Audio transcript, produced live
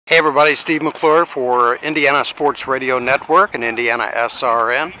Hey everybody, Steve McClure for Indiana Sports Radio Network and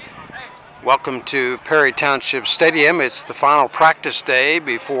IndianaSRN. Welcome to Perry Township Stadium. It's the final practice day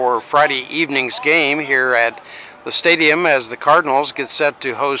before Friday evening's game here at the stadium as the Cardinals get set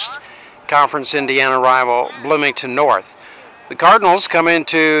to host Conference Indiana rival Bloomington North. The Cardinals come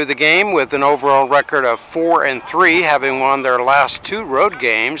into the game with an overall record of 4-3, having won their last two road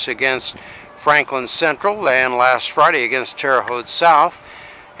games against Franklin Central and last Friday against Terre Haute South.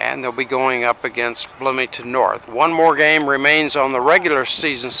 And they'll be going up against Bloomington North. One more game remains on the regular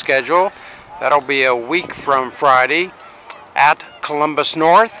season schedule. That'll be a week from Friday at Columbus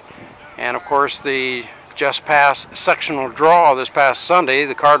North. And of course, the just past sectional draw this past Sunday,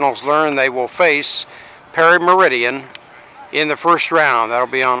 the Cardinals learned they will face Perry Meridian in the first round. That'll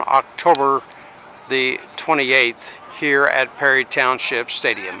be on October the 28th here at Perry Township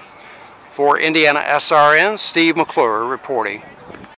Stadium. For IndianaSRN, Steve McClure reporting.